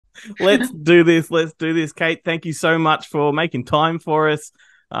Let's do this. Let's do this. Kate, thank you so much for making time for us.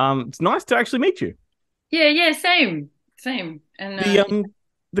 It's nice to actually meet you. Yeah, same. And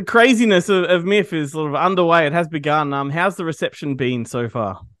The craziness of MIFF is sort of underway. It has begun. How's the reception been so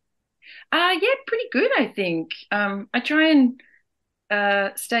far? yeah, pretty good, I think. I try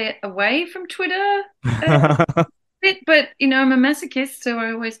and stay away from Twitter a bit, but I'm a masochist, so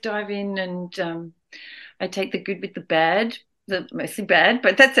I always dive in and I take the good with the bad, the mostly bad,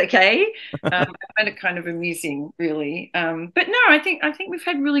 but that's okay. I find it kind of amusing, really. But no, I think we've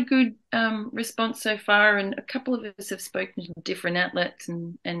had really good response so far, and a couple of us have spoken to different outlets,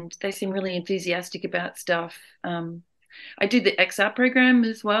 and they seem really enthusiastic about stuff. I did the XR program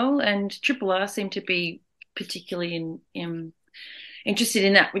as well, and Triple R seemed to be particularly interested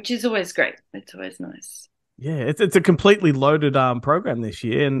in that, which is always great. It's always nice. Yeah, it's a completely loaded program this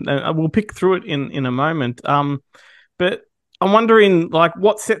year, and we'll pick through it in a moment. But I'm wondering, like,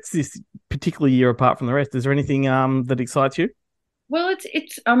 what sets this particular year apart from the rest? Is there anything that excites you? Well,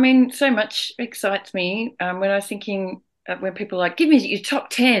 it's. I mean, so much excites me. When I was thinking, when people are like, give me your top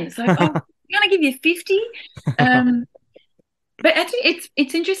 10, it's like, oh, I'm gonna give you 50. Um, but I think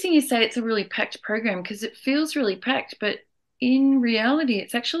it's interesting you say it's a really packed program because it feels really packed, but in reality,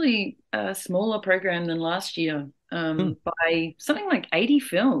 it's actually a smaller program than last year, Hmm. by something like 80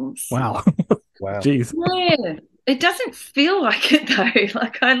 films. Wow. Wow. Jeez. Yeah, it doesn't feel like it though.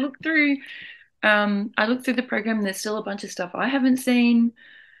 Like I looked through the program and there's still a bunch of stuff I haven't seen.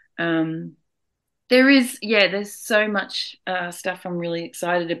 Um, there's so much stuff I'm really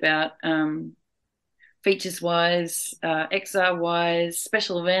excited about, features wise, XR wise,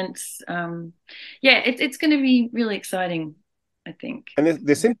 special events. Yeah, it's going to be really exciting, I think. And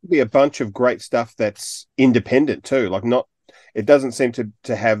there seems to be a bunch of great stuff that's independent too. Like not, it doesn't seem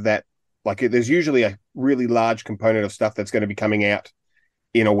to have that. There's usually a really large component of stuff that's going to be coming out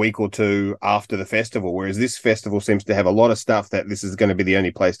in a week or two after the festival, whereas this festival seems to have a lot of stuff that this is going to be the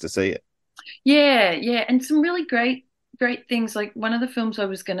only place to see it. Yeah, and some really great things. Like one of the films I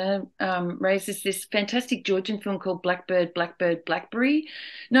was going to raise is this fantastic Georgian film called Blackbird, Blackberry.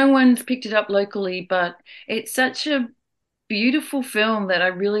 No one's picked it up locally, but it's such a beautiful film that I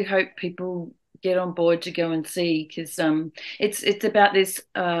really hope people get on board to go and see because it's about this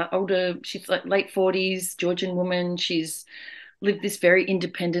older, she's like late 40s Georgian woman. She's lived this very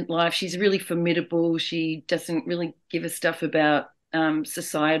independent life. She's really formidable. She doesn't really give a stuff about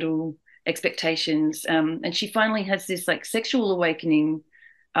societal expectations. And she finally has this like sexual awakening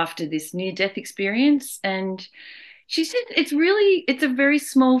after this near death experience. And she said it's a very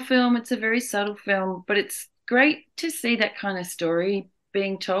small film. It's a very subtle film, but it's great to see that kind of story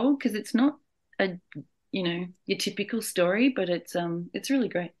being told because it's not a, your typical story, but it's really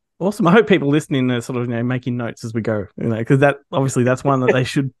great. Awesome. I hope people listening are sort of making notes as we go, because that obviously that's one that they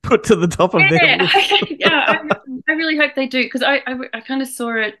should put to the top of their Yeah, list. I really hope they do because I kind of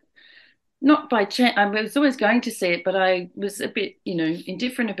saw it not by chance. I was always going to see it, but I was a bit,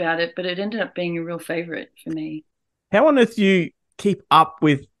 indifferent about it. But it ended up being a real favorite for me. How on earth do you keep up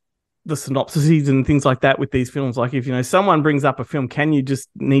with the synopses and things like that with these films? Like if someone brings up a film, can you just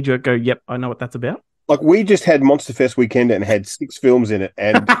need you to go, "Yep, I know what that's about"? Like we just had Monster Fest weekend and had 6 films in it,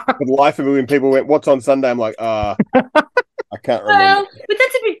 and for the life of me, when people went, "What's on Sunday?" I'm like, I can't remember. Well, but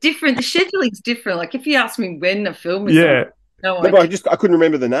that's a bit different. The scheduling's different. Like if you ask me when the film is on, Yeah. no No, but idea. I couldn't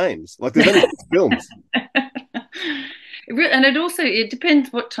remember the names. Like there's only 6 films. And it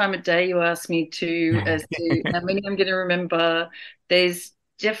depends what time of day you ask me to as to how many I'm going to remember. There's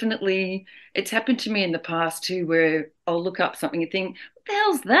definitely it's happened to me in the past too, where I'll look up something and think, "What the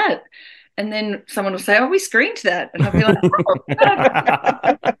hell's that?" And then someone will say, "Oh, we screened that," and I'll be like, "Oh,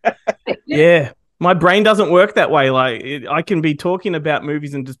 yeah, Yeah. My brain doesn't work that way. I can be talking about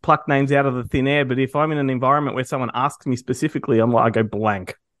movies and just pluck names out of the thin air, but if I'm in an environment where someone asks me specifically, I go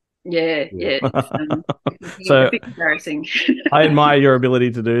blank. yeah, Yeah. yeah." It can be a So bit embarrassing. I admire your ability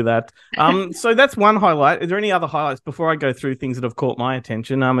to do that. So that's one highlight. Is there any other highlights before I go through things that have caught my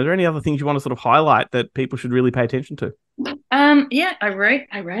attention? Are there any other things you want to sort of highlight that people should really pay attention to? Yeah, I wrote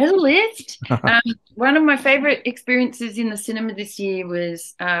a list. One of my favorite experiences in the cinema this year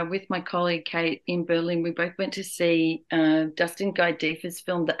was with my colleague Kate in Berlin. We both went to see Dustin Guy Deefer's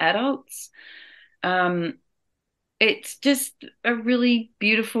film The Adults. Um, it's just a really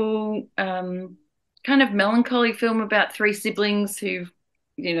beautiful kind of melancholy film about three siblings who've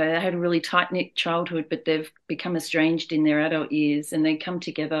they had a really tight-knit childhood, but they've become estranged in their adult years, and they come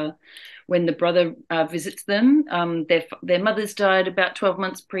together when the brother visits them. Their mothers died about 12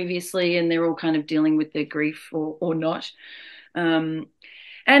 months previously, and they're all kind of dealing with their grief or not. Um,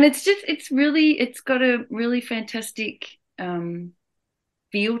 and it's got a really fantastic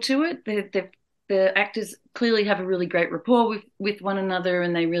feel to it. The actors clearly have a really great rapport with one another,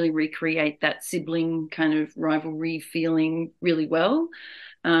 and they really recreate that sibling kind of rivalry feeling really well.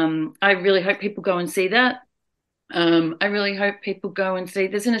 I really hope people go and see that. I really hope people go and see.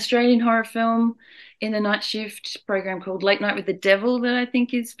 There's an Australian horror film in the night shift program called Late Night with the Devil that I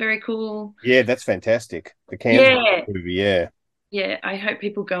think is very cool. Yeah, that's fantastic. The Cairns Yeah, movie, yeah. yeah. I hope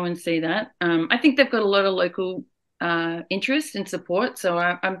people go and see that. I think they've got a lot of local interest and support, so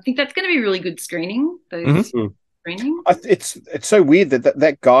I think that's going to be a really good screening. Those screenings. It's so weird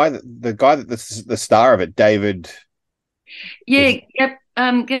that guy, the guy that the star of it, David. Yeah, yep.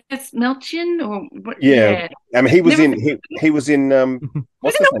 Guess Melchin or what? Yeah. Yeah. I mean, he was in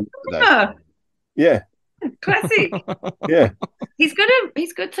what's the name today? Yeah. Classic. Yeah. He's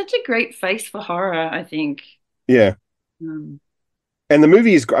got such a great face for horror, I think. Yeah. And the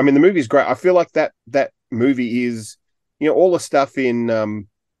movie is, I mean, the movie is great. I feel like that movie is, all the stuff in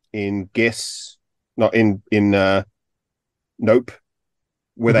Guess, not in Nope,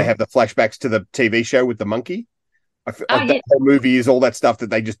 where they have the flashbacks to the TV show with the monkey. I feel like that whole movie is all that stuff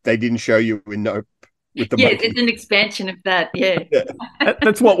that they didn't show you in Nope with the monkey. It's an expansion of that. Yeah.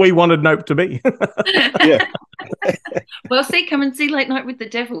 That's what we wanted Nope to be. Yeah. Well, come and see Late Night with the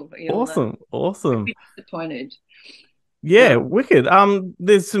Devil. Awesome. Be disappointed. Yeah, wicked.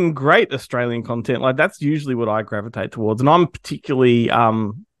 There's some great Australian content. Like that's usually what I gravitate towards, and I'm particularly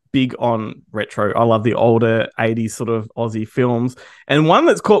big on retro. I love the older 80s sort of Aussie films. And one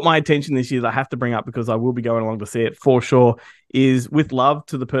that's caught my attention this year that I have to bring up because I will be going along to see it for sure is With Love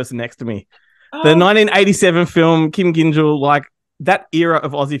to the Person Next to Me. The 1987 film, Kim Gingell, like that era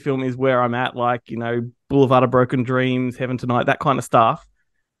of Aussie film is where I'm at, like, Boulevard of Broken Dreams, Heaven Tonight, that kind of stuff.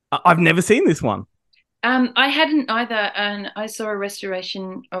 I've never seen this one. I hadn't either, and I saw a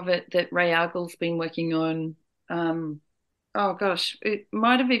restoration of it that Ray Argall's been working on. Oh gosh, it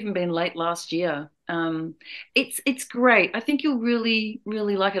might have even been late last year. It's great. I think you'll really,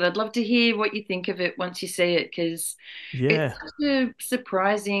 really like it. I'd love to hear what you think of it once you see it, because it's such a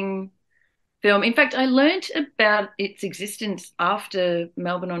surprising film. In fact, I learned about its existence after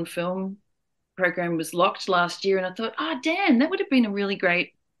Melbourne on Film program was locked last year, and I thought, damn, that would have been a really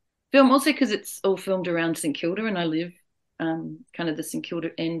great film. Also, because it's all filmed around St Kilda, and I live kind of the St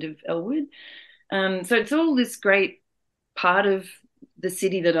Kilda end of Elwood, so it's all this great part of the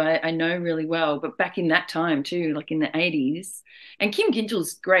city that I know really well, but back in that time too, like in the 80s. And Kim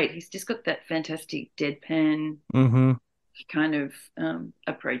Gingell's great. He's just got that fantastic deadpan kind of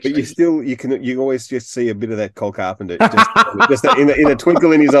approach. But you always just see a bit of that Cole Carpenter, just in a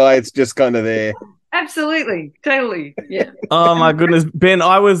twinkle in his eye. It's just kind of there. Absolutely, totally, yeah. Oh my goodness, Ben!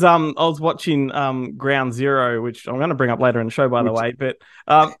 I was watching Ground Zero, which I'm going to bring up later in the show, by the way. But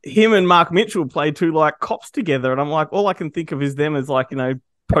him and Mark Mitchell play two like cops together, and I'm like, all I can think of is them as like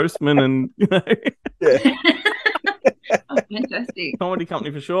postman and Oh, fantastic comedy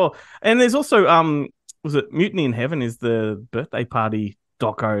company for sure. And there's also was it Mutiny in Heaven is the birthday party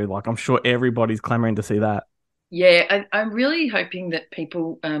doco? Like I'm sure everybody's clamoring to see that. Yeah, I'm really hoping that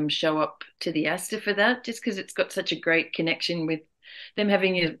people show up to the Astor for that, just because it's got such a great connection with them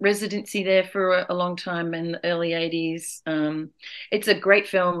having a residency there for a long time in the early 80s. It's a great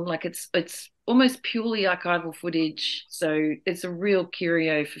film. Like it's almost purely archival footage, so it's a real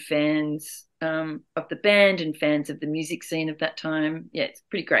curio for fans of the band and fans of the music scene of that time. Yeah, it's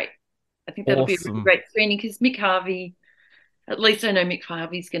pretty great. I think that'll be a really great screening because Mick Harvey, at least I know Mick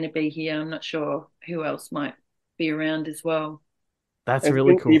Harvey's going to be here. I'm not sure who else might be around as well. That's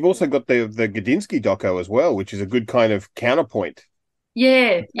really cool. You've also got the Gudinski doco as well, which is a good kind of counterpoint.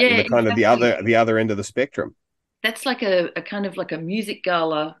 Yeah, kind of the other end of the spectrum. That's like a kind of like a music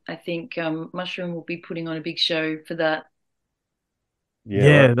gala. I think Mushroom will be putting on a big show for that.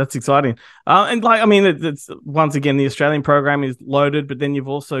 Yeah, right. That's exciting. And like, I mean, it's once again the Australian program is loaded, but then you've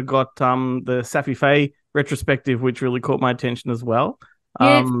also got the Safi Faye retrospective, which really caught my attention as well.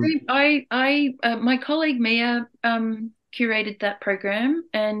 Yeah, my colleague Mia curated that program,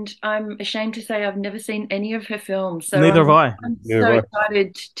 and I'm ashamed to say I've never seen any of her films. So neither have I. I'm so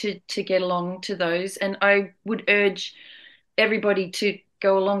excited to get along to those, and I would urge everybody to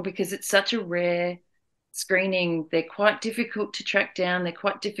go along because it's such a rare screening. They're quite difficult to track down. They're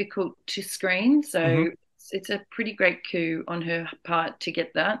quite difficult to screen. So it's a pretty great coup on her part to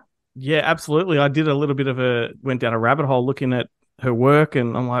get that. Yeah, absolutely. I did a little bit went down a rabbit hole looking at her work,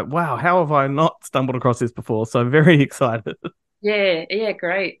 and I'm like, wow, how have I not stumbled across this before? So very excited. Yeah,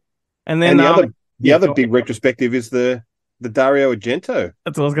 great. And then the other big retrospective is the Dario Argento.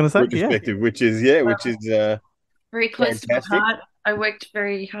 That's what I was going to say. Retrospective, which is very close to my heart. I worked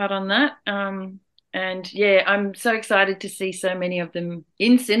very hard on that. And yeah, I'm so excited to see so many of them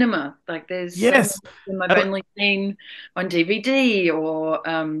in cinema. Like there's so many Yes. of them I've only seen on DVD or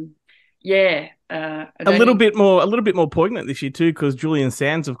yeah. A little bit more poignant this year too, because Julian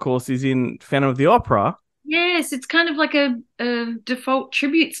Sands, of course, is in Phantom of the Opera. Yes, it's kind of like a default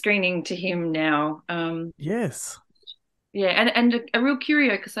tribute screening to him now. Yes. Yeah, and a real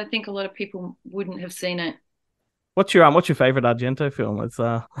curio because I think a lot of people wouldn't have seen it. What's your favorite Argento film? It's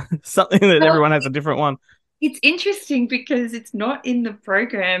something that everyone has a different one. It's interesting because it's not in the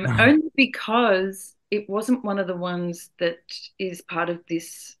program only because it wasn't one of the ones that is part of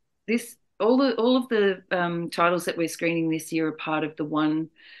this all of the titles that we're screening this year are part of the one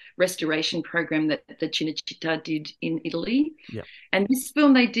restoration program that the Cinecittà did in Italy. Yep. And this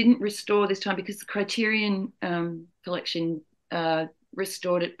film they didn't restore this time because the Criterion collection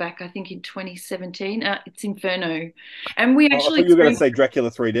restored it back, I think, in 2017. It's Inferno. And we actually... I thought you were going to say Dracula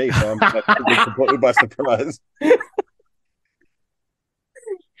 3D, so I'm completely by surprise.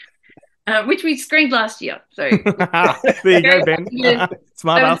 Which we screened last year. So there you go, Ben.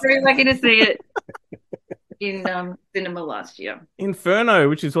 Smart. I was very lucky to see it in cinema last year. Inferno,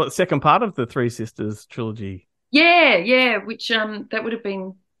 which is what the second part of the Three Sisters trilogy. Yeah, which that would have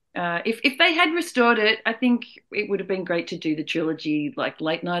been if they had restored it, I think it would have been great to do the trilogy like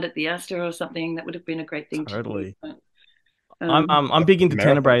Late Night at the Astor or something. That would have been a great thing to do. But, I'm big into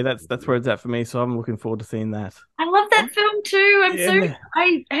Tenebrae. That's where it's at for me, so I'm looking forward to seeing that. I love that film too.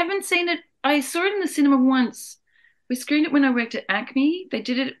 I haven't seen it. I saw it in the cinema once. We screened it when I worked at Acme. They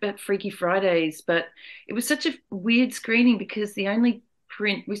did it at Freaky Fridays, but it was such a weird screening because the only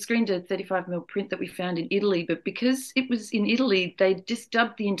print, we screened a 35mm print that we found in Italy, but because it was in Italy, they just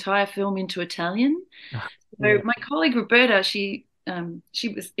dubbed the entire film into Italian. So my colleague Roberta, she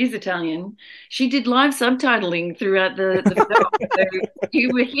is Italian. She did live subtitling throughout the film. So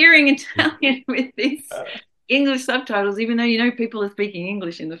you were hearing Italian with these English subtitles, even though people are speaking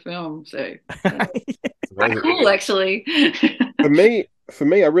English in the film. So quite cool, actually. For me,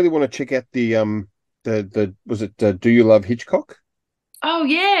 I really want to check out the was it Do You Love Hitchcock? Oh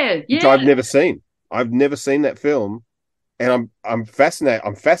yeah. Which I've never seen. I've never seen that film, and I'm fascinated.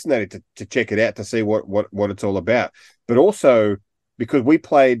 I'm fascinated to check it out to see what it's all about. But also because we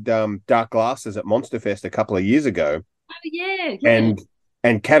played Dark Glasses at Monster Fest a couple of years ago. Oh yeah.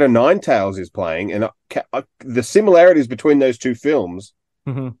 And Cat o' Nine Tails is playing, and the similarities between those two films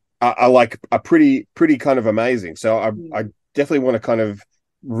are pretty kind of amazing. So I definitely want to kind of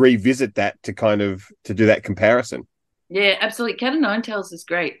revisit that to do that comparison. Yeah, absolutely. Cat o' Nine Tails is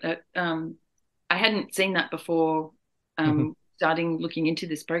great. I hadn't seen that before starting looking into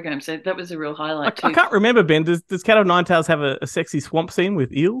this program, so that was a real highlight too. I can't remember, Ben. Does Cat o' Nine Tails have a sexy swamp scene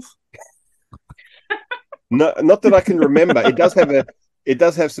with eels? No, not that I can remember. It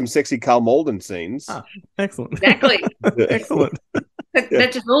does have some sexy Carl Malden scenes. Ah, excellent. Exactly. Excellent.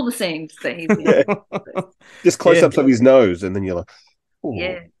 That's just all the scenes that he's in. Yeah. Just close-ups of his nose, and then you're like, ooh.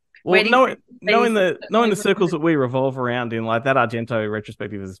 Yeah. Well, knowing the circles that we revolve around in, like that Argento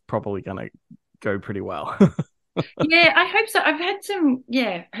retrospective is probably going to go pretty well. Yeah, I hope so. I've had some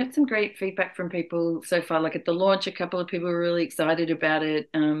great feedback from people so far. Like at the launch, a couple of people were really excited about it.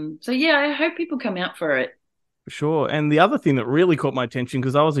 So yeah, I hope people come out for it. Sure. And the other thing that really caught my attention,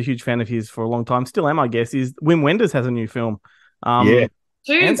 because I was a huge fan of his for a long time, still am, I guess, is Wim Wenders has a new film. Two.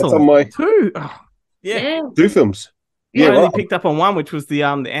 That's on my... Two. Oh, yeah. 2 films. Yeah, I only picked up on one, which was the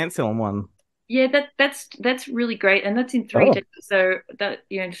Anselm one. Yeah, that's really great, and that's in 3D. So that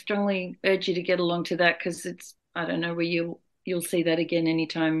strongly urge you to get along to that because it's I don't know where you'll see that again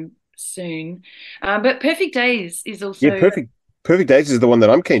anytime soon. But Perfect Days is also Perfect Days is the one that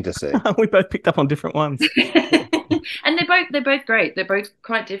I'm keen to see. We both picked up on different ones, and they're both great. They're both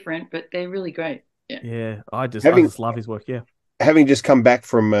quite different, but they're really great. Yeah, I just love his work. Yeah. Having just come back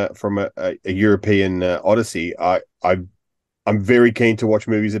from a European odyssey, I'm very keen to watch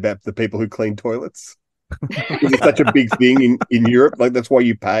movies about the people who clean toilets. It's such a big thing in Europe. Like that's why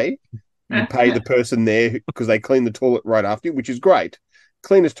you pay. You pay the person there because they clean the toilet right after you, which is great.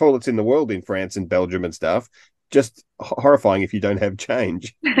 Cleanest toilets in the world in France and Belgium and stuff. Just horrifying if you don't have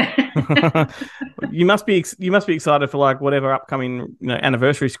change. You must be excited for like whatever upcoming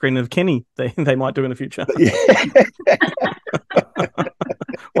anniversary screen of Kenny they might do in the future.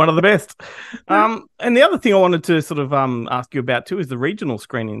 One of the best. And the other thing I wanted to sort of ask you about too is the regional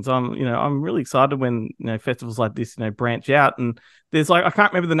screenings. I'm really excited when festivals like this branch out, and there's like I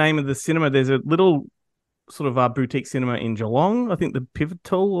can't remember the name of the cinema. There's a little sort of boutique cinema in Geelong. I think the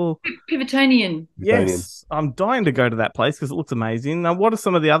Pivotonian. Yes, I'm dying to go to that place because it looks amazing. Now, what are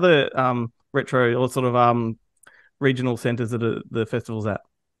some of the other retro or sort of regional centres that the festival's at?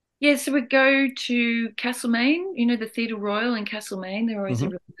 Yeah, so we go to Castlemaine, the Theatre Royal in Castlemaine. They're always a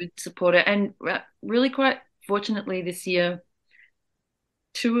really good supporter. And really quite fortunately this year,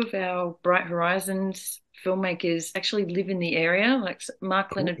 two of our Bright Horizons filmmakers actually live in the area. Like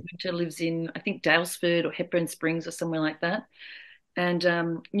Mark Leonard Winter lives in, I think, Dalesford or Hepburn Springs or somewhere like that. And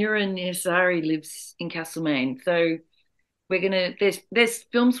Nuran Yassari lives in Castlemaine. So there's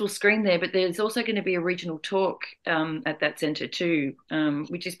films will screen there, but there's also going to be a regional talk at that centre too,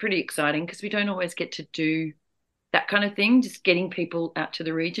 which is pretty exciting because we don't always get to do that kind of thing, just getting people out to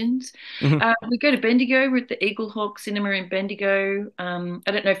the regions. We go to Bendigo. We're at the Eagle Hawk Cinema in Bendigo. I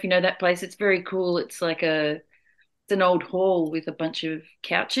don't know if you know that place. It's very cool. It's like it's an old hall with a bunch of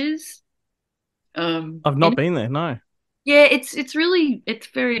couches. I've not been there, no. Yeah, it's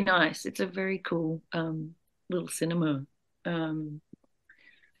very nice. It's a very cool little cinema.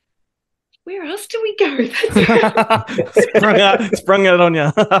 Where else do we go? Sprung out on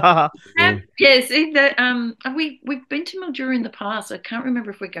you. Yes, we've been to Mildura in the past. I can't remember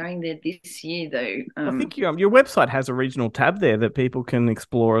if we're going there this year though. I think your website has a regional tab there that people can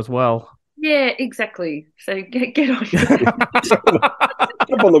explore as well. Yeah, exactly. So get on. Jump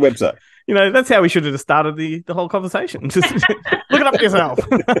on the website. That's how we should have started the whole conversation. Just look it up yourself.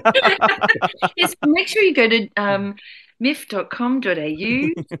 Yes, make sure you go to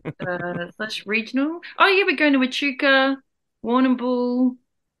miff.com.au/regional. Oh yeah, we're going to Echuca, Warrnambool,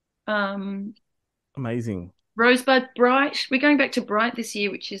 amazing. Rosebud, Bright. We're going back to Bright this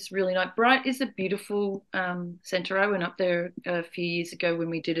year, which is really nice. Bright is a beautiful centre. I went up there a few years ago when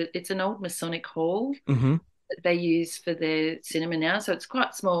we did it. It's an old Masonic hall that they use for their cinema now, so it's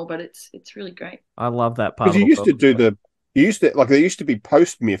quite small, but it's really great. I love that part. Because there used to be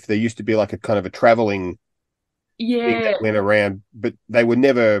post MIFF. There used to be like a kind of a travelling thing that went around, but they were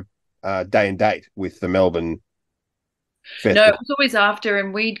never day and date with the Melbourne Festival. No, it was always after,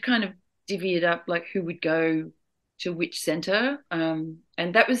 and we'd kind of divvy it up like who would go to which centre. And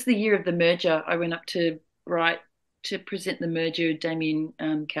that was the year of the merger. I went up to Bright to present the merger. Damien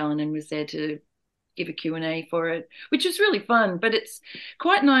Callanan was there to give a Q&A for it, which was really fun, but it's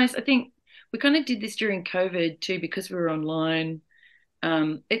quite nice. I think we kind of did this during COVID too because we were online.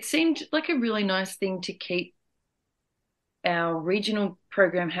 It seemed like a really nice thing to keep our regional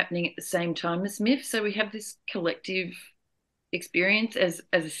program happening at the same time as MIFF, so we have this collective experience as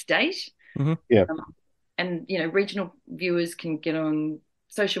a state. Yeah. And regional viewers can get on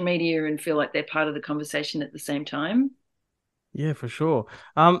social media and feel like they're part of the conversation at the same time. Yeah, for sure.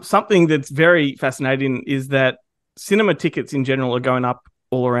 Something that's very fascinating is that cinema tickets in general are going up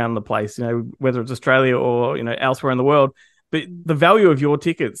all around the place, whether it's Australia or elsewhere in the world, but the value of your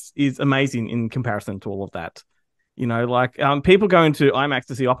tickets is amazing in comparison to all of that. People going to IMAX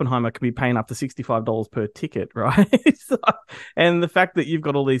to see Oppenheimer can be paying up to $65 per ticket, right? And the fact that you've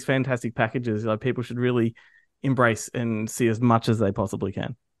got all these fantastic packages, people should really embrace and see as much as they possibly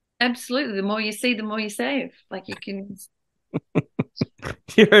can. Absolutely. The more you see, the more you save. Like you can...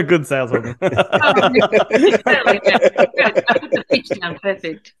 You're a good saleswoman. I put the pitch down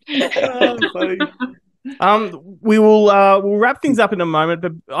perfect. Funny. We'll wrap things up in a moment,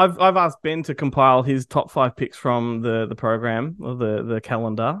 but I've asked Ben to compile his top 5 picks from the program or the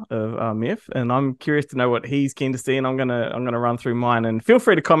calendar of MIFF, and I'm curious to know what he's keen to see, and I'm gonna run through mine, and feel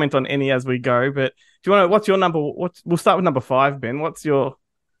free to comment on any as we go. But do you want to? What's your number? We'll start with number 5, Ben. What's your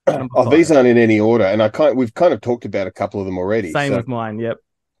number 5? These aren't in any order, and we've kind of talked about a couple of them already. Same with mine. Yep.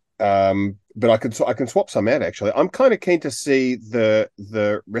 But I can swap some out actually. I'm kind of keen to see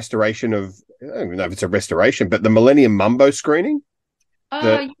the restoration of, I don't even know if it's a restoration, but the Millennium Mumbo screening.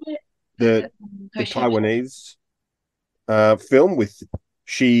 The Taiwanese film with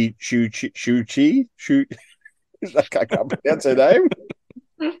I can't pronounce her name.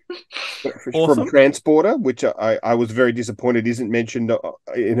 Awesome. From Transporter, which I was very disappointed isn't mentioned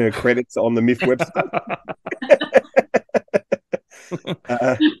in her credits on the MIFF website.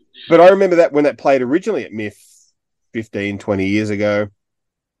 But I remember that when that played originally at MIFF 15, 20 years ago,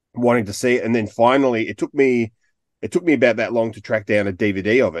 wanting to see it. And then finally it took me about that long to track down a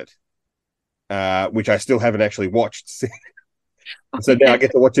DVD of it, which I still haven't actually watched. So now I get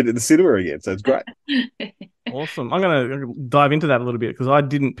to watch it at the cinema again. So it's great. Awesome. I'm going to dive into that a little bit because I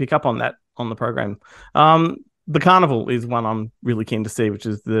didn't pick up on that on the program. The Carnival is one I'm really keen to see, which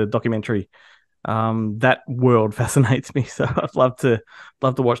is the documentary. That world fascinates me, so I'd love to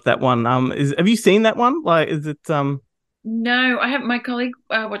watch that one. Have you seen that one? Like, is it? No, I haven't. My colleague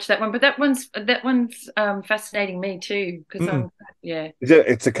watched that one, but that one's fascinating me too because I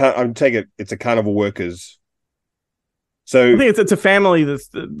take it it's a carnival workers So I think it's a family that's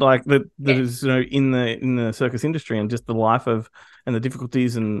like that is, you know, in the circus industry, and just the life of and the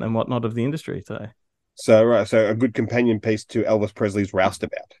difficulties and whatnot of the industry. so right, so a good companion piece to Elvis Presley's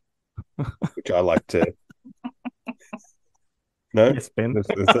Roustabout, which I like to. No, Yes, Ben.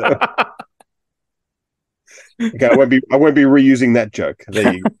 Okay, I won't be reusing that joke.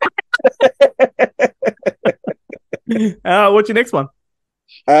 There you go. What's your next one?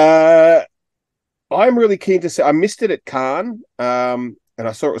 I'm really keen to see. I missed it at Cannes, and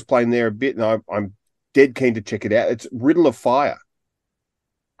I saw it was playing there a bit, and I'm dead keen to check it out. It's Riddle of Fire.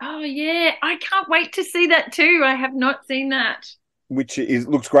 Oh yeah, I can't wait to see that too. I have not seen that. Which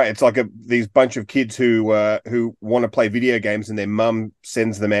looks great. It's like these bunch of kids who want to play video games, and their mum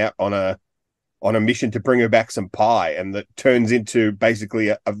sends them out on a mission to bring her back some pie, and that turns into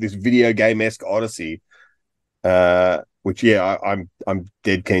basically this video game-esque odyssey. Which I'm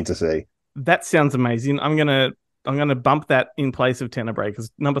dead keen to see. That sounds amazing. I'm gonna bump that in place of Tenebrae,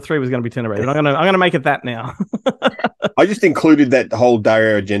 because number 3 was going to be Tenebrae, but I'm gonna make it that now. I just included that whole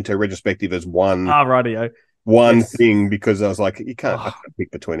Dario Argento retrospective as one thing, because I was like, you can't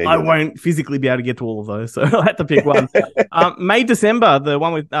pick between. I won't physically be able to get to all of those, so I had to pick one. May December, the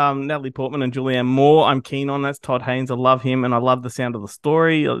one with Natalie Portman and Julianne Moore, I'm keen on. That's Todd Haynes. I love him, and I love the sound of the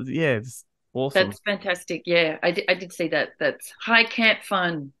story. Yeah, it's awesome. That's fantastic. Yeah, I did see that. That's high camp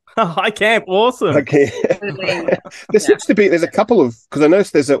fun. High camp, awesome. Okay. Seems to be, there's a couple of, because I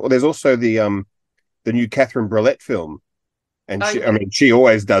noticed there's also the new Catherine Breillat film, and she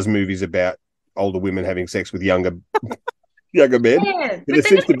always does movies about older women having sex with younger men. Yeah, but there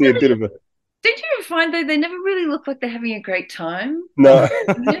seems to be a bit of a. Did you ever find though they never really look like they're having a great time? No.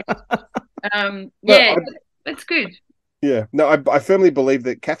 Yeah, that's good. Yeah, no, I firmly believe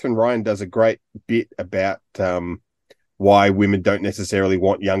that Catherine Ryan does a great bit about why women don't necessarily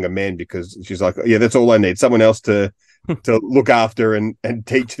want younger men, because she's like, yeah, that's all I need, someone else to look after and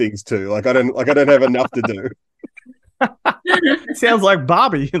teach things to. Like I don't have enough to do. Sounds like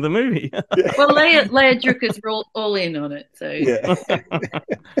Barbie, the movie. Yeah. Well, Leia Drucker's all in on it, so yeah.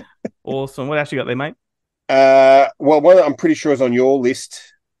 Awesome. What else you got there, mate? Well, one I'm pretty sure is on your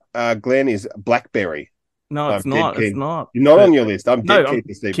list, Glenn, is Blackberry. No, it's not. It's not. You're not on your list. I'm dead keen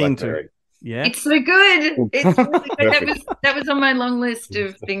to see Blackberry. Yeah, it's so good. It's really good. That was on my long list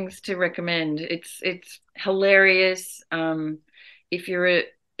of things to recommend. It's hilarious. If you're a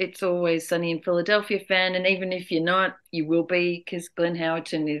It's Always Sunny in Philadelphia fan, and even if you're not, you will be, because Glenn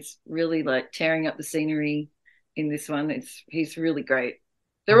Howerton is really like tearing up the scenery in this one. He's really great.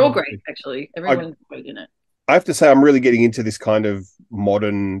 They're all great, actually. Everyone's great in it. I have to say, I'm really getting into this kind of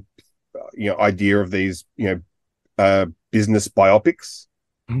modern, idea of these, business biopics.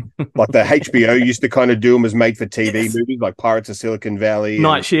 Like the HBO used to kind of do them as made-for-TV movies, like Pirates of Silicon Valley,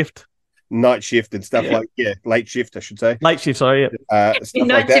 Night Shift, and stuff Late Shift, I should say. Late Shift, sorry, yeah. Stuff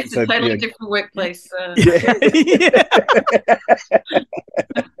Night like that. Shift is a totally different workplace.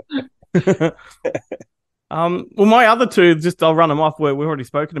 Well, my other two, I'll run them off. Where we've already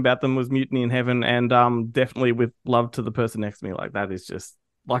spoken about them, was Mutiny in Heaven, and definitely With Love to the Person Next to Me. Like, that is just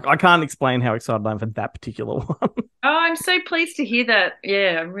like, I can't explain how excited I am for that particular one. Oh, I'm so pleased to hear that.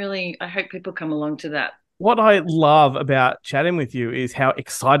 Yeah, I hope people come along to that. What I love about chatting with you is how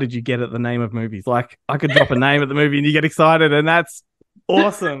excited you get at the name of movies. Like, I could drop a name at the movie and you get excited, and that's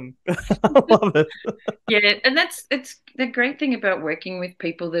awesome. I love it. Yeah, and it's the great thing about working with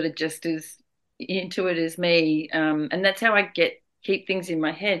people that are just as into it as me, and that's how I keep things in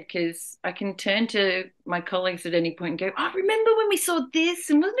my head, because I can turn to my colleagues at any point and go, "Oh, remember when we saw this,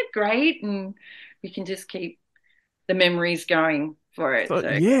 and wasn't it great?" And we can just keep the memories going for it. So,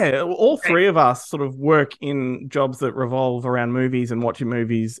 yeah, all three of us sort of work in jobs that revolve around movies and watching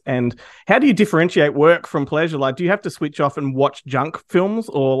movies. And how do you differentiate work from pleasure? Like, do you have to switch off and watch junk films,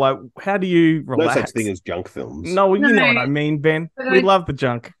 or like, how do you relax? No such thing as junk films. No, you know what I mean, Ben. We love the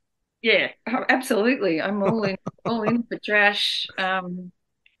junk. Yeah, absolutely. I'm all in for trash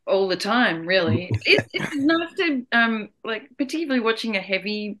all the time, really. It's nice to like, particularly watching a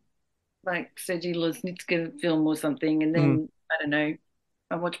heavy, like, Sergei Loznitska film or something, and then I don't know,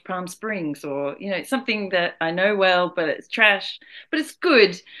 I watch Palm Springs, or something that I know well, but it's trash, but it's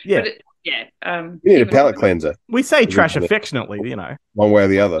good. Yeah. But you need a palate cleanser. We say trash affectionately, one way or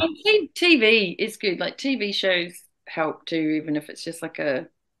the other. TV is good. Like, TV shows help too, even if it's just like a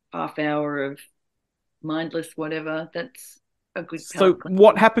half hour of mindless whatever. That's a good. So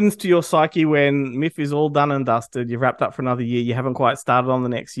what happens to your psyche when MIFF is all done and dusted? You've wrapped up for another year. You haven't quite started on the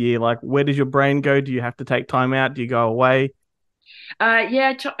next year. Like, where does your brain go? Do you have to take time out? Do you go away?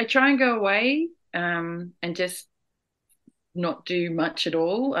 I try and go away, and just not do much at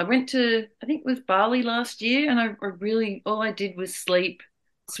all. I went to, I think it was Bali last year, and I really, all I did was sleep,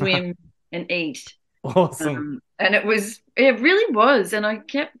 swim, and eat. Awesome. And it really was. And I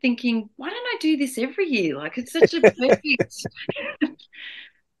kept thinking, why don't I do this every year? Like, it's such a perfect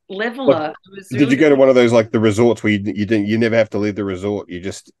leveler. It was Did you go to one of those like the resorts where you never have to leave the resort? You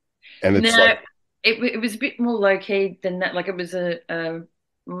just and it's No, like it was a bit more low key than that. Like, it was a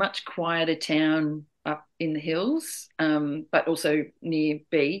much quieter town up in the hills, but also near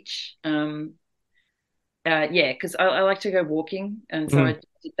beach. Yeah, because I like to go walking, and so I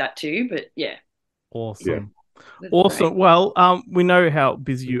did that too. But yeah, Awesome. it was Awesome. great. Well, we know how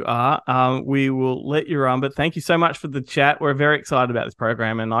busy you are. We will let you run, but thank you so much for the chat. We're very excited about this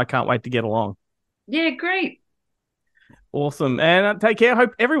program, and I can't wait to get along. Yeah, great. Awesome. And take care. I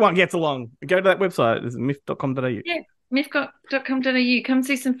hope everyone gets along. Go to that website. It's miff.com.au. Yeah, miff.com.au. Come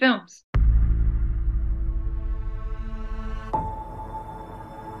see some films.